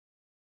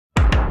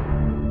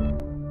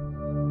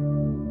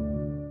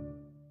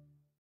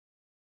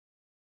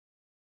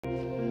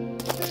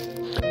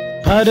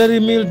Powdery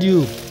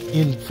mildew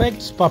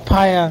infects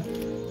papaya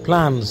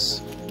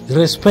plants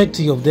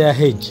irrespective of their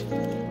age.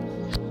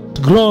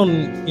 Grown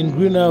in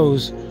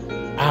greenhouse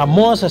are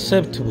more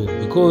susceptible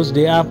because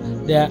they have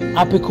their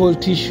apical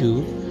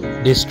tissue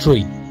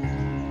destroyed.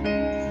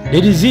 The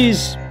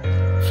disease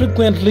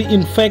frequently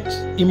infects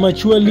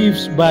immature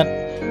leaves, but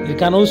it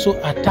can also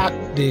attack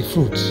the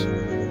fruits.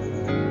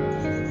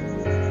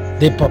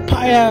 The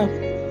papaya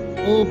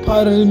or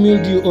powdery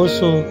mildew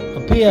also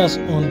appears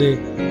on the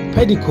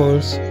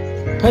pedicels,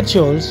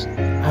 petioles,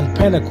 and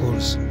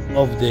panicles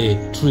of the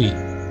tree.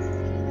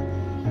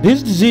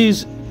 This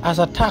disease has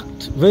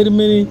attacked very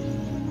many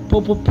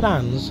pawpaw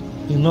plants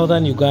in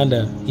northern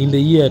Uganda in the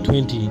year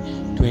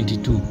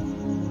 2022.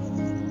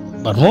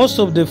 But most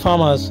of the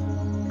farmers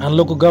and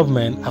local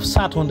government have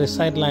sat on the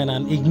sideline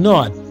and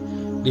ignored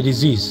the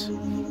disease.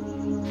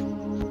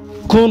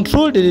 To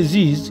control the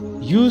disease,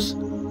 use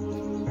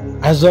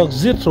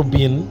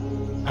azoxystrobin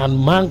and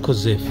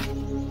mancozeb,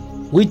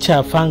 which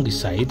are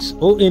fungicides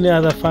or any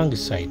other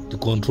fungicide to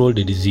control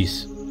the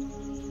disease.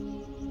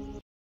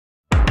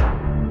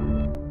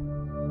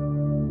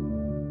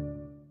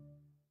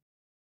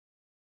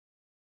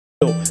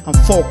 I'm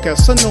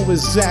focused, I know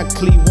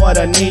exactly what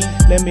I need.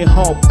 Let me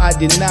hope I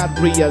did not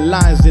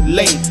realize it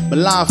late. But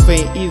life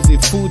ain't easy,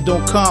 food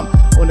don't come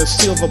on a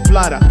silver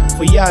platter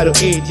for y'all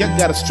to eat. Y'all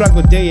gotta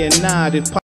struggle day and night.